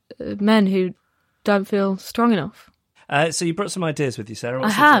men who don't feel strong enough. So you brought some ideas with you, Sarah.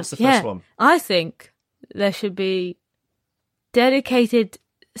 What's the first one? I think there should be dedicated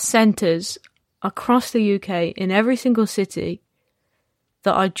centres across the UK in every single city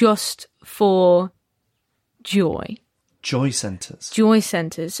that are just for joy. Joy centres. Joy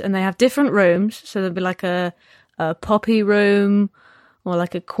centres. And they have different rooms. So there'll be like a poppy room or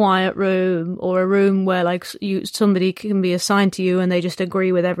like a quiet room, or a room where like somebody can be assigned to you and they just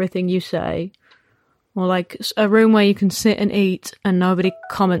agree with everything you say, or like a room where you can sit and eat and nobody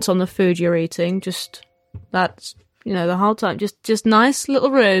comments on the food you're eating. Just that's, you know, the whole time. Just nice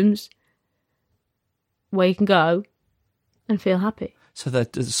little rooms where you can go and feel happy. So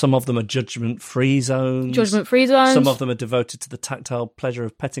that some of them are judgment-free zones. Judgment-free zones. Some of them are devoted to the tactile pleasure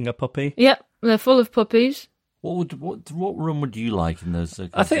of petting a puppy. Yep, they're full of puppies. What room would you like in those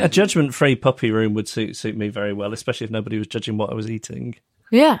circumstances? I think a judgment-free puppy room would suit me very well, especially if nobody was judging what I was eating.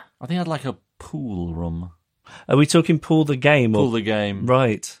 Yeah. I think I'd like a pool room. Are we talking pool the game? Pool the game.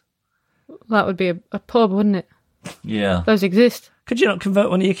 Right. That would be a pub, wouldn't it? Yeah. Those exist. Could you not convert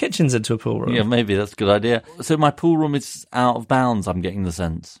one of your kitchens into a pool room? Yeah, maybe that's a good idea. So my pool room is out of bounds, I'm getting the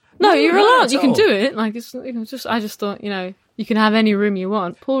sense. No, you're not allowed. at You can all. do it. Like, it's, you know, I just thought, you know, you can have any room you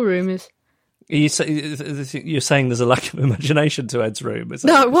want. Pool room is... You're saying there's a lack of imagination to Ed's room? Is that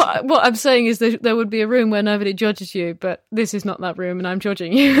No, what I'm saying is there would be a room where nobody judges you, but this is not that room, and I'm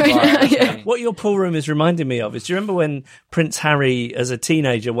judging you right now. Yeah. What your pool room is reminding me of is, do you remember when Prince Harry, as a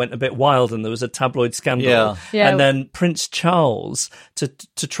teenager, went a bit wild and there was a tabloid scandal? Yeah. Yeah. And then Prince Charles, to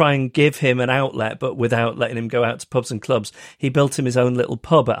try and give him an outlet, but without letting him go out to pubs and clubs, he built him his own little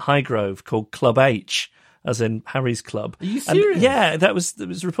pub at Highgrove called Club H, as in Harry's club. Are you serious? And, yeah, that was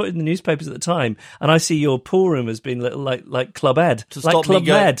reported in the newspapers at the time. And I see your pool room as being little like Club Ed, To like stop Club me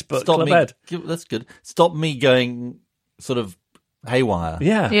going, Med, but stop Club me, Ed. That's good. Stop me going sort of haywire.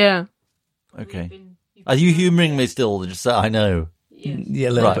 Yeah, Yeah. Okay. Are you humouring me still? Just so I know. yeah,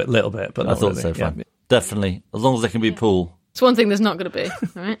 a Right. little bit. But I not thought really. so. Yeah. Fine. Definitely. As long as there can be pool. It's one thing there's not going to be,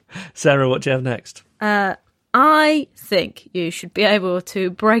 all right? Sarah, what do you have next? I think you should be able to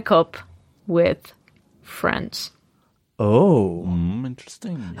break up with friends. Oh,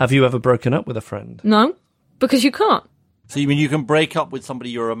 Interesting. have you ever broken up with a friend? No, because you can't. So you mean you can break up with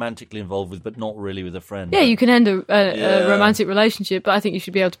somebody you're romantically involved with, but not really with a friend? Yeah, you can end a Yeah. romantic relationship, but I think you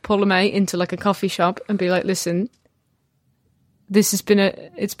should be able to pull a mate into like a coffee shop and be like, listen, this has been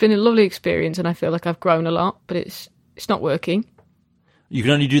a lovely experience, and I feel like I've grown a lot, but it's not working. You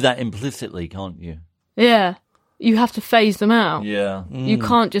can only do that implicitly, can't you? Yeah, you have to phase them out. Yeah. You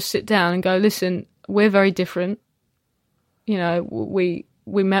can't just sit down and go, listen, we're very different. You know, we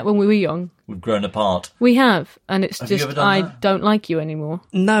met when we were young. We've grown apart. We have, and it's Have you just ever done I that? don't like you anymore.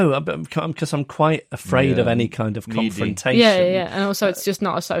 No, because I'm quite afraid of Yeah. any kind of Needy. confrontation. Yeah, and also it's just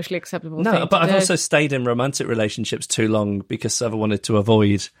not a socially acceptable thing. No, but to I've do. also stayed in romantic relationships too long because I wanted to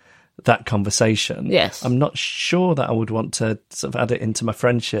avoid that conversation. Yes. I'm not sure that I would want to sort of add it into my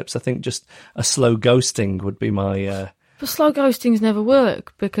friendships. I think just a slow ghosting would be my... But slow ghostings never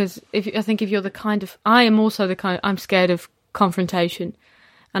work because I think if you're the kind of... I am also the kind... I'm scared of confrontation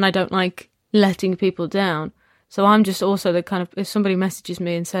and I don't like letting people down. So I'm just also the kind of... If somebody messages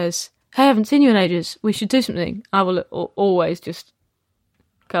me and says, hey, I haven't seen you in ages, we should do something, I will always just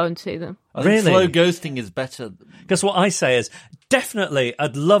go and see them. I think Really? slow ghosting is better. Because what I say is, definitely,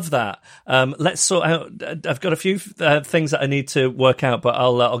 I'd love that. Let's sort out... I've got a few things that I need to work out, but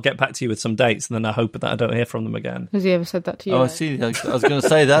I'll get back to you with some dates, and then I hope that I don't hear from them again. Has he ever said that to you? Oh, I see. I was going to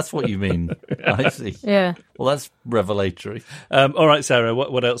say that's what you mean. I see. Yeah. Well, that's revelatory. All right, Sarah,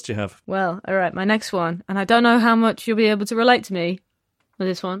 what else do you have? Well, all right, my next one. And I don't know how much you'll be able to relate to me with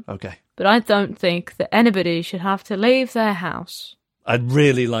this one, Okay. but I don't think that anybody should have to leave their house. I'd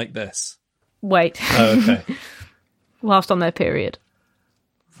really like this. Wait. Oh, okay. Whilst on their period.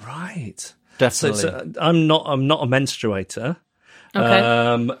 Right. Definitely. So I'm not a menstruator.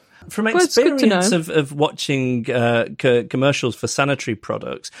 Okay. From Well, it's good to experience know. of watching commercials for sanitary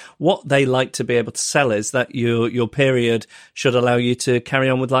products, what they like to be able to sell is that your period should allow you to carry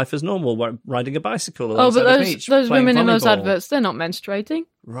on with life as normal, riding a bicycle Oh, alongside but a beach, those playing women in those volleyball. adverts, they're not menstruating.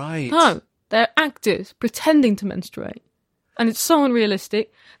 Right. No, they're actors pretending to menstruate. And it's so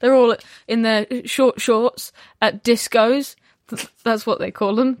unrealistic. They're all in their short shorts at discos. That's what they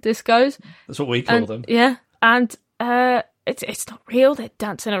call them, discos. That's what we call And, them. yeah, and it's not real. They're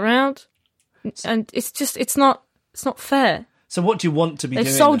dancing around, and it's not fair. So what do you want to be They've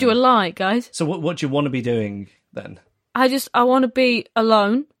doing? sold then? you a lie, guys. So what do you want to be doing then? I want to be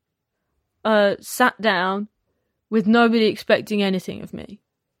alone, sat down, with nobody expecting anything of me.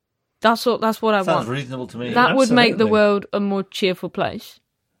 That's what I Sounds want. reasonable to me. That would make the Absolutely. world a more cheerful place,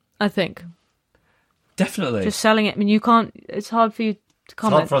 I think. Definitely. Just selling it. I mean, you can't. It's hard for you to It's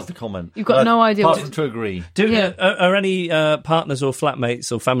hard comment. for us to comment. You've got no idea Apart what- from to agree. Yeah. Are any partners or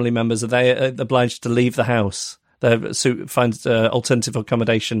flatmates or family members, are they obliged to leave the house? They find alternative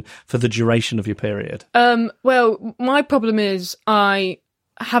accommodation for the duration of your period? Well, my problem is I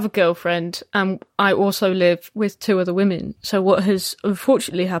have a girlfriend, and I also live with 2 other women. So what has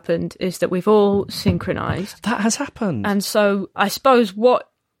unfortunately happened is that we've all synchronised. That has happened. And so I suppose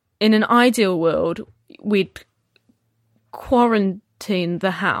in an ideal world, we'd quarantine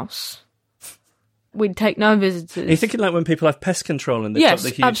the house. We'd take no visitors. Are you thinking like when people have pest control and they yes, put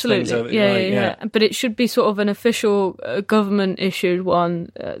the huge absolutely. things over? Yeah. But it should be sort of an official government-issued one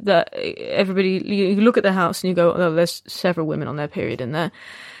that everybody... You look at the house and you go, oh, there's several women on their period in there.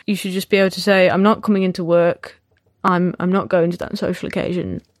 You should just be able to say, I'm not coming into work. I'm not going to that social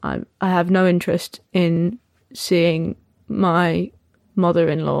occasion. I have no interest in seeing my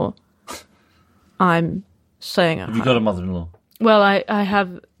mother-in-law. I'm staying at home. Have you got a mother-in-law? Well, I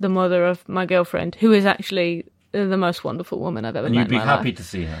have the mother of my girlfriend, who is actually the most wonderful woman I've ever met. And you'd be in my happy life. to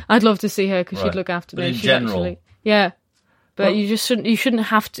see her? I'd love to see her because Right. she'd look after But me. in She's general? actually, yeah. But you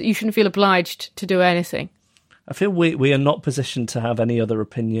shouldn't feel obliged to do anything. I feel we are not positioned to have any other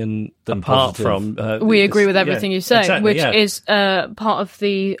opinion apart positive. from... We agree with everything you say, exactly, which yeah. is part of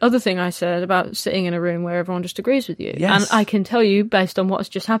the other thing I said about sitting in a room where everyone just agrees with you. Yes. And I can tell you, based on what's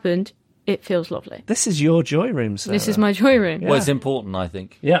just happened, it feels lovely. This is your joy room, Sarah. This is my joy room. Well, it's important, I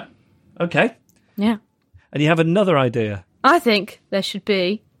think. Yeah. Okay. Yeah. And you have another idea. I think there should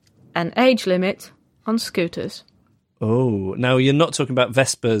be an age limit on scooters. Oh, now you're not talking about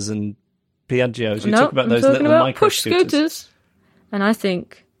Vespers and Piaggios. You're No, talking about I'm those talking little about micro push scooters. And I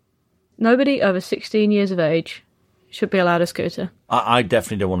think nobody over 16 years of age should be allowed a scooter. I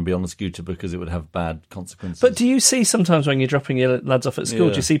definitely don't want to be on a scooter because it would have bad consequences. But do you see sometimes when you're dropping your lads off at school,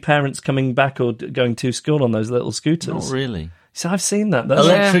 do you see parents coming back or going to school on those little scooters? Not really. So I've seen that.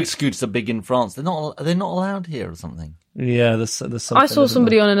 Electric scooters are big in France. Are they not allowed here or something? Yeah, there's something. I saw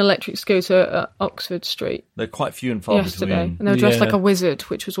somebody on an electric scooter at Oxford Street They're quite few and far yesterday, between. and they were dressed Yeah. like a wizard,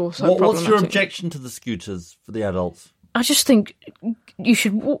 which was also What's problematic. your objection to the scooters for the adults? I just think you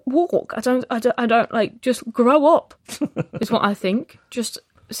should walk. I don't like, just grow up, is what I think. Just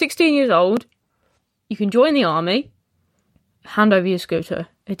 16 years old, you can join the army, hand over your scooter,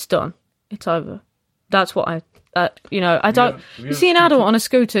 it's done. It's over. That's what I don't... You see an adult on a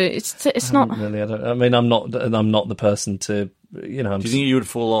scooter, it's not... Really, I'm not the person to, Do you think you would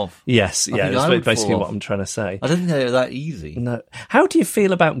fall off? Yes, I yeah, think I that's would basically fall what off. I'm trying to say. I don't think they're that easy. No. How do you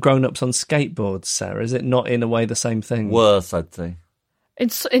feel about grown-ups on skateboards, Sarah? Is it not in a way the same thing? Worse, I'd say.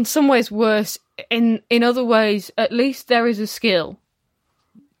 It's in some ways worse. In other ways, at least there is a skill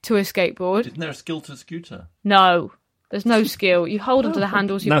to a skateboard. Isn't there a skill to a scooter? No, there's no skill. You hold onto the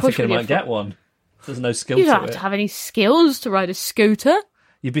handles, you Now push thinking with I your might foot. get one. There's no skill You to don't have it. to have any skills to ride a scooter.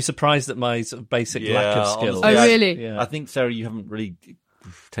 You'd be surprised at my sort of basic lack of skills. honestly, Oh, really? Yeah. I think, Sarah, you haven't really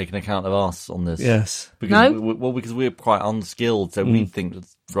taken account of us on this. Yes. Because No? because we're quite unskilled, so we think that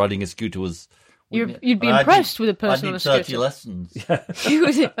riding a scooter was... You'd be I impressed did- with a person I on a did 30 scooter. lessons. You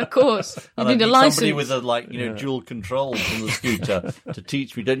would, of course. You And need I a need license. somebody with a dual controls on the scooter to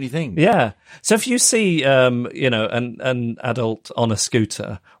teach me, don't you think? Yeah. So if you see, an adult on a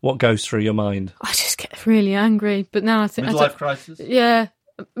scooter, what goes through your mind? I just get really angry. But now I think... Midlife crisis? Yeah,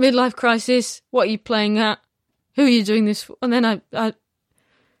 midlife crisis. What are you playing at? Who are you doing this for? And then I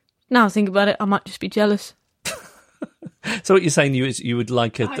now I think about it, I might just be jealous. So what you're saying, you would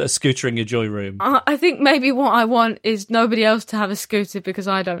like a scooter in your joy room? I think maybe what I want is nobody else to have a scooter because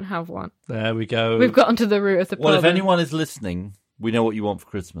I don't have one. There we go. We've gotten to the root of the Well, problem. if anyone is listening, we know what you want for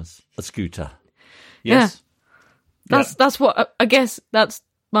Christmas. A scooter. Yes? That's what I guess that's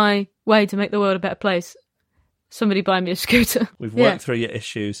my way to make the world a better place. Somebody buy me a scooter. We've worked through your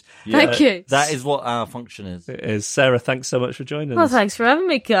issues. Thank you. That is what our function is. It is. Sarah, thanks so much for joining Well, us. thanks for having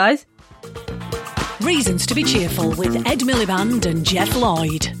me, guys. Reasons to be cheerful with Ed Miliband and Jeff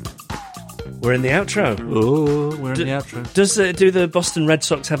Lloyd. We're in the outro. Oh, we're in the outro. Do the Boston Red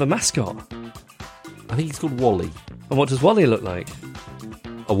Sox have a mascot? I think he's called Wally. And what does Wally look like?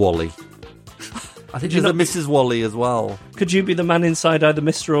 A Wally. I think there's a Mrs. Wally as well. Could you be the man inside either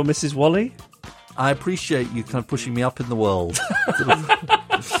Mr. or Mrs. Wally? I appreciate you kind of pushing me up in the world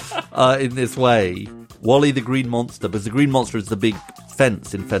in this way. Wally the Green Monster, because the Green Monster is the big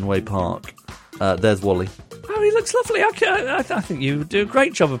fence in Fenway Park. There's Wally. Oh, he looks lovely. I think you would do a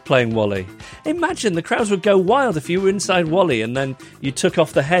great job of playing Wally. Imagine the crowds would go wild if you were inside Wally and then you took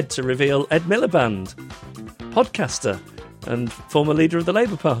off the head to reveal Ed Miliband, podcaster and former leader of the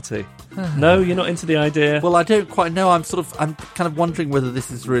Labour Party. No, you're not into the idea. Well, I don't quite know. I'm kind of wondering whether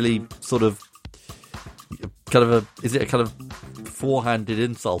this is really sort of is it a kind of forehanded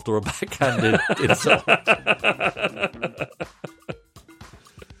insult or a backhanded insult?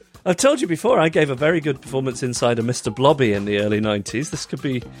 I've told you before, I gave a very good performance inside a Mr. Blobby in the early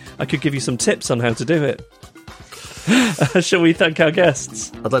 90s. I could give you some tips on how to do it. Shall we thank our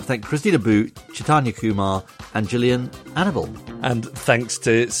guests? I'd like to thank Christina Boot, Chaitanya Kumar, and Gillian Annabel. And thanks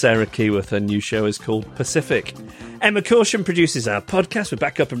to Sarah Keyworth. Her new show is called Pacific. Emma Caution produces our podcast with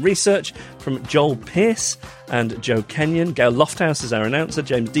backup and research from Joel Pearce and Joe Kenyon. Gail Lofthouse is our announcer.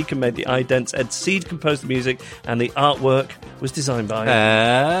 James Deacon made the idents. Ed Seed composed the music. And the artwork was designed by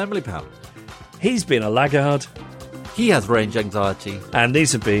Emily Powell. He's been a laggard. He has range anxiety. And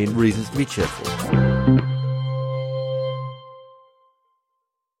these have been Reasons to be Cheerful.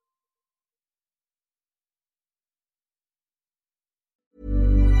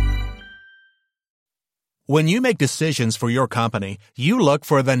 When you make decisions for your company, you look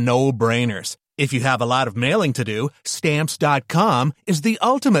for the no-brainers. If you have a lot of mailing to do, Stamps.com is the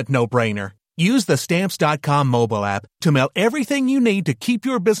ultimate no-brainer. Use the Stamps.com mobile app to mail everything you need to keep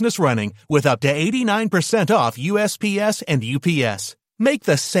your business running with up to 89% off USPS and UPS. Make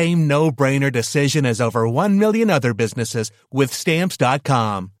the same no-brainer decision as over 1 million other businesses with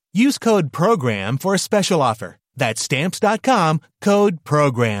Stamps.com. Use code PROGRAM for a special offer. That's Stamps.com, code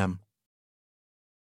PROGRAM.